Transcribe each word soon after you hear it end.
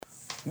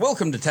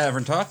Welcome to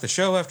Tavern Talk, the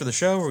show after the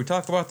show where we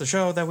talk about the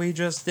show that we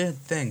just did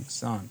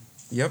things on.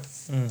 Yep.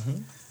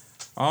 Mm-hmm.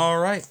 All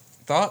right.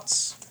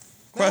 Thoughts?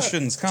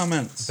 Questions?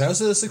 Comments? That was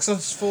a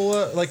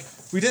successful,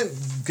 we didn't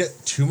get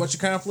too much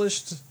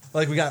accomplished.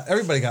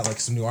 Everybody got,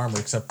 some new armor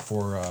except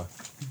for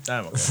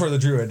the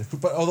druid.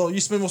 But although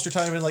you spend most of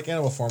your time in,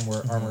 animal form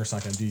where armor is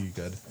not going to do you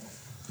good.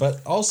 But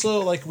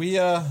also, we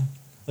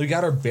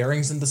got our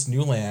bearings in this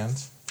new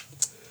land.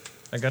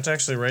 I got to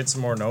actually write some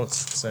more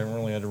notes because I haven't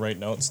really had to write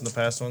notes in the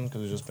past one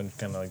because we've just been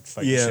kind of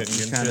fighting shit and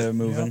getting kind of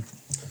moving. Yeah.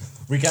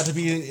 We got to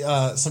be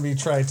somebody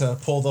tried to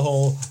pull the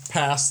whole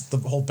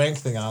bank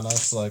thing on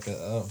us,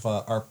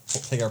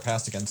 take our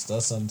past against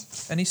us,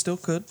 and he still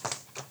could.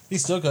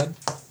 He's still good.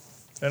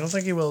 I don't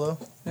think he will though.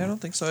 I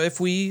don't think so. If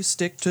we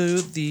stick to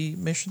the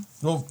mission.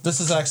 Well, this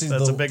is actually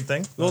that's a big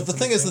thing. Well, the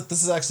thing is that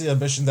this is actually a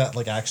mission that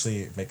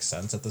actually makes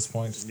sense at this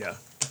point. Yeah.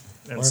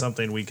 And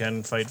something we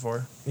can fight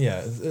for.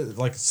 Yeah,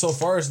 so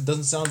far it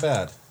doesn't sound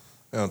bad.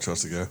 I don't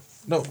trust the guy.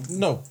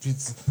 No,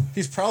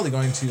 he's probably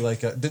going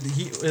to did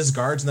his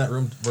guards in that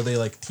room, were they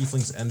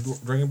tieflings and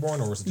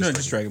dragonborn, or was it just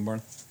just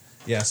dragonborn?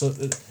 Yeah, so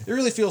it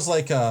really feels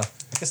like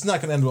it's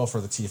not going to end well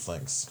for the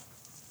tieflings.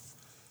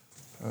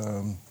 I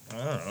don't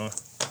know.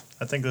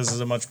 I think this is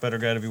a much better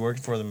guy to be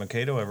working for than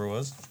Mikado ever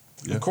was.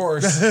 Yeah. Of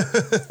course.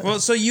 Well,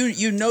 so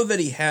you know that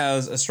he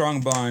has a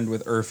strong bond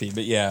with Urfi,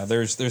 but yeah,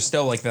 there's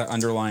still that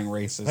underlying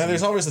racism. And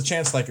there's always a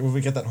chance if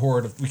we get that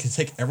horde, we can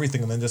take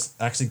everything and then just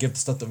actually give the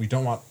stuff that we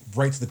don't want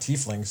right to the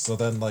tieflings. So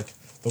then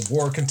the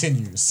war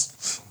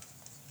continues.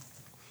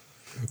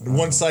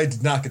 One side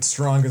did not get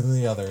stronger than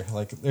the other.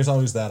 There's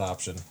always that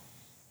option.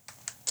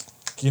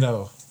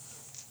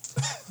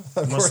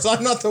 Of course,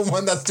 I'm not the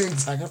one that's doing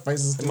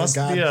sacrifices to it must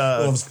God be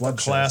a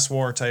class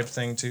war type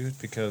thing too,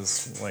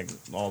 because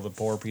all the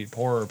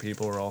poorer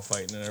people are all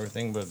fighting and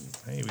everything. But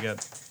hey, we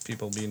got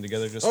people being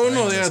together just. Oh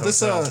no, yeah,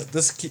 this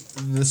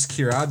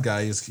Kirad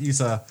guy he's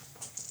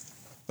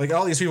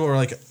all these people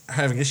are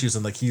having issues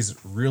and he's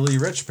really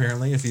rich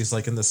apparently if he's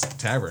in this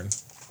tavern.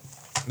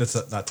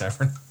 It's not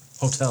tavern,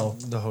 hotel.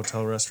 The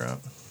hotel restaurant.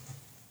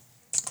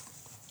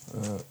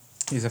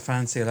 He's a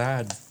fancy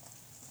lad.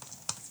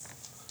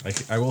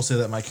 I will say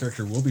that my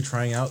character will be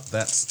trying out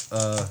that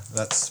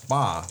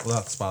spa. Well,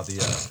 not the spa. The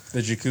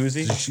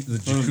jacuzzi. The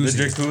jacuzzi.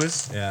 The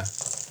jacuzzi. Yeah.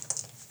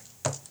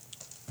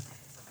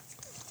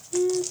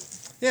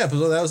 Yeah, but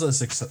that was a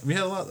success. We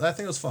had a lot. I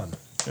think it was fun.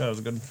 Yeah, it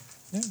was good.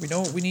 Yeah, we know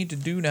what we need to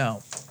do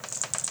now.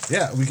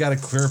 Yeah, we got a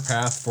clear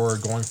path for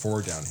going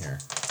forward down here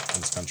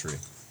in this country.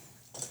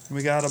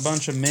 We got a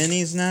bunch of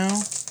minis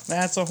now.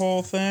 That's a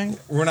whole thing.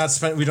 We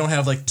don't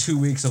have 2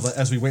 weeks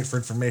as we wait for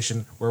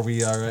information where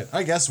we are.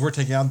 I guess we're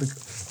taking on the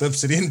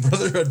Obsidian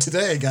Brotherhood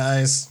today,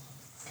 guys.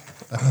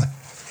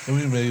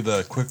 We made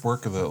quick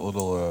work of that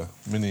little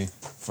mini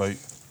fight.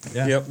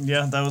 Yeah. Yep.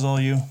 Yeah, that was all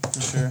you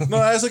for sure. No,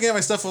 I was looking at my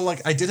stuff.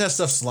 I did have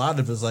stuff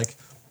slotted, but it's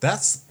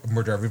that's a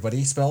murder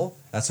everybody spell.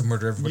 That's a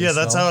murder everybody. Yeah,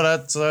 spell. that's how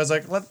that. So I was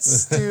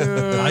let's do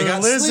I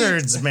got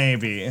lizards sleep.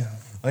 Maybe.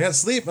 I got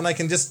sleep, and I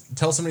can just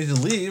tell somebody to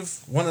leave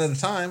one at a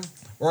time,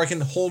 or I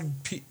can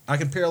I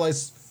can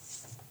paralyze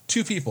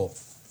 2 people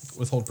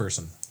with hold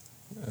person.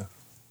 Yeah.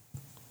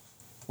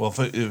 Well,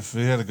 if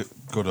we had to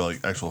go to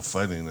actual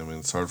fighting, I mean,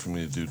 it's hard for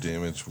me to do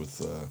damage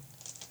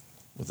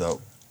without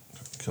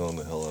killing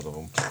the hell out of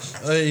them.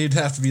 You'd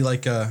have to be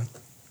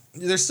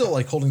they're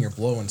still holding your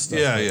blow and stuff.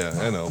 Yeah,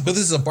 I know. But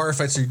this is a bar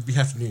fight, so you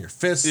have to do your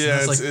fists.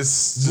 Yeah, it's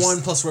just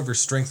 1 plus whatever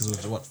strength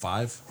is what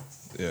 5.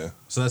 Yeah.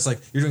 So that's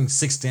you're doing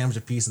 6 damage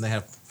a piece, and they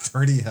have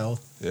 30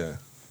 health. Yeah.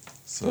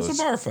 So it's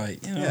a bar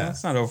fight. Yeah.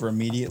 It's not over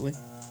immediately.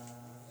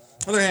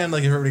 On the other hand,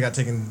 if everybody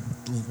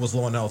was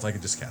low on health, I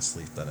could just cast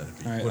sleep. Then it'd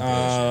be.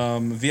 All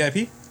right.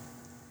 VIP.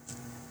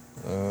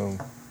 I'm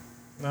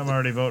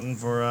already voting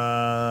for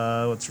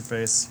what's her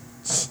face?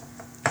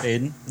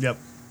 Aiden. Yep.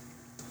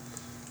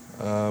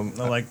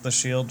 I like the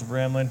shield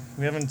rambling.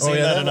 We haven't seen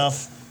that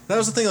enough. That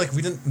was the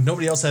thing.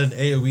 Nobody else had an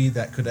AOE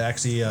that could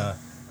actually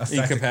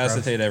affect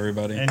incapacitate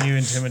everybody. And you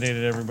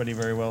intimidated everybody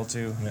very well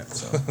too. Yeah.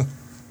 So.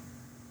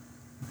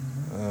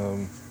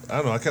 I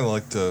don't know. I kind of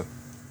like to.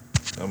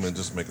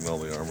 Just making all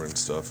the armor and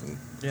stuff, and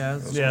Yeah,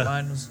 that's what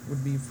mine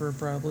would be for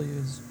probably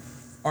is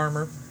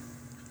armor.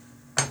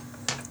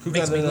 Who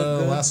Makes got me it look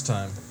good. last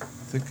time?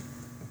 I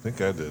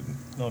think I did.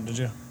 No, did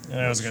you?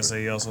 I was gonna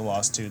say you also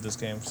lost 2 this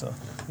game, so.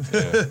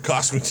 Yeah,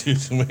 cost me 2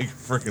 to make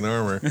freaking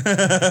armor.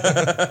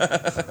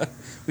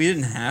 We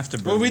didn't have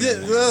to. Well, we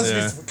did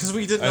Yeah. because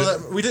we didn't know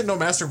we didn't know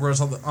Masterwork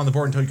was on the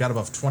board until you got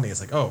above 20.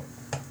 It's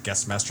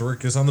guess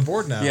Masterwork is on the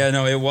board now. Yeah,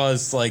 no, it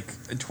was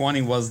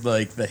 20 was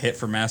the hit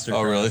for Mastercraft.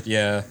 Oh, really?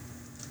 Yeah.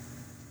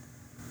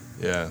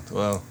 Yeah.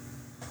 Well,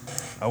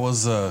 I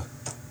was.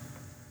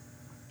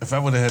 If I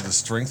would have had the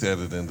strength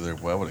added into there,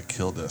 I would have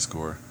killed that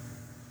score.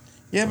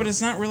 Yeah, but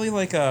it's not really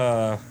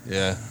a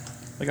Yeah.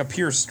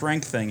 pure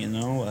strength thing,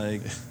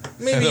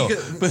 Maybe you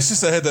could, But it's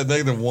just I had that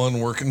 -1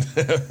 working.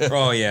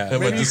 Oh yeah.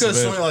 Maybe maybe you could have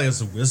something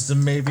as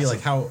wisdom, maybe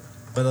how.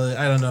 But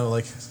I don't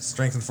know,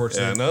 strength.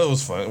 Unfortunately. Yeah, no, it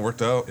was fine. It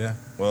worked out. Yeah.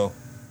 Well,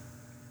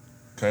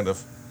 kind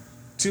of.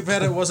 Too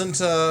bad it wasn't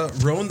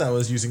Roan that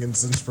was using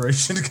his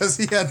inspiration because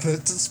he had the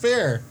to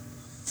spare.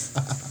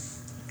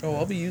 Oh,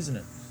 I'll be using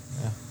it.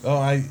 Yeah. Oh,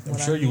 I'm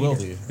sure you will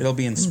be. It'll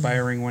be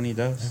inspiring when he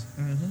does.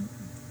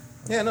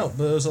 Yeah, no,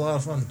 but it was a lot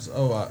of fun.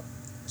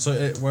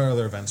 What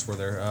other events were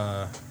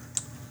there?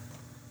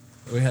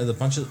 We had a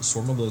bunch of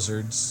Swarm of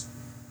Lizards.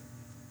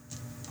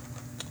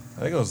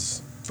 I think it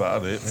was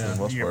about it for the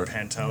most Your part.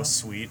 penthouse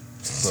suite.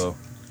 So,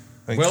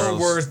 I think Well Carlos-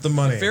 worth the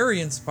money.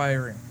 Very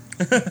inspiring.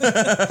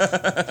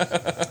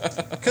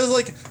 Because,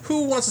 like,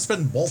 who wants to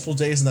spend multiple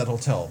days in that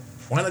hotel?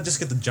 Why not just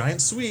get the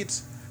giant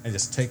suite and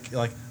just take,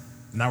 like,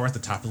 now we're at the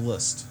top of the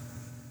list.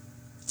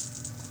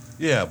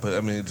 Yeah, but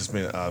I mean, it just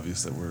made it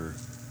obvious that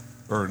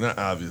or not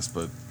obvious,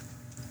 but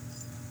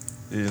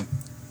it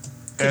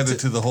added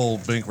to the whole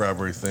bank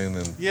robbery thing.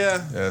 And Yeah.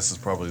 this is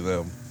probably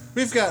them.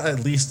 We've got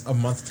at least a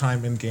month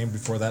time in game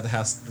before that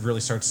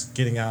really starts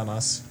getting on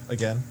us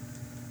again.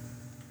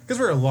 Because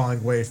we're a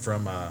long way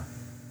from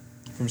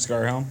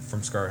Scarhelm?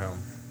 Scarhelm.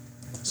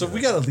 So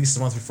we got at least a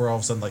month before all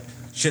of a sudden, like,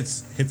 shit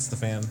hits the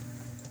fan.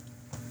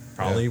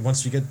 Probably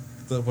once we get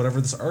whatever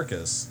this arc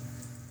is.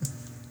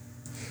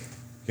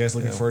 You guys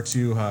looking forward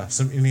to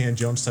some Indiana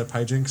Jones type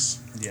hijinks?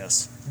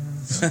 Yes.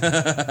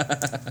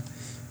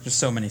 Just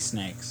so many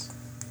snakes.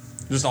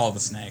 Just all the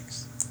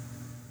snakes.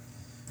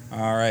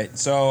 All right.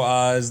 So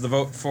is the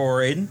vote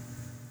for Aiden?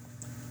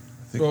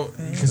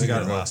 Because he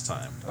got it last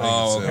time.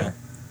 Oh, okay.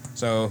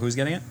 So who's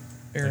getting it?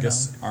 I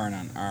guess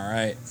Arnon. All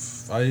right.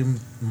 I'm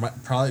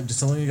probably just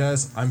telling you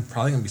guys. I'm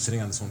probably gonna be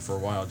sitting on this one for a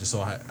while, just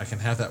so I can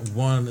have that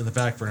one in the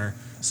back burner,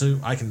 so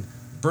I can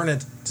burn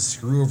it to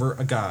screw over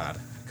a god,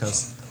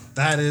 because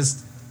that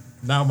is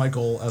now my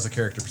goal as a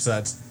character.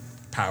 Besides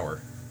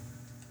power.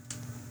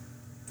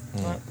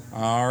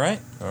 All right.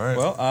 All right.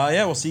 Well,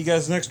 we'll see you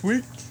guys next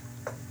week.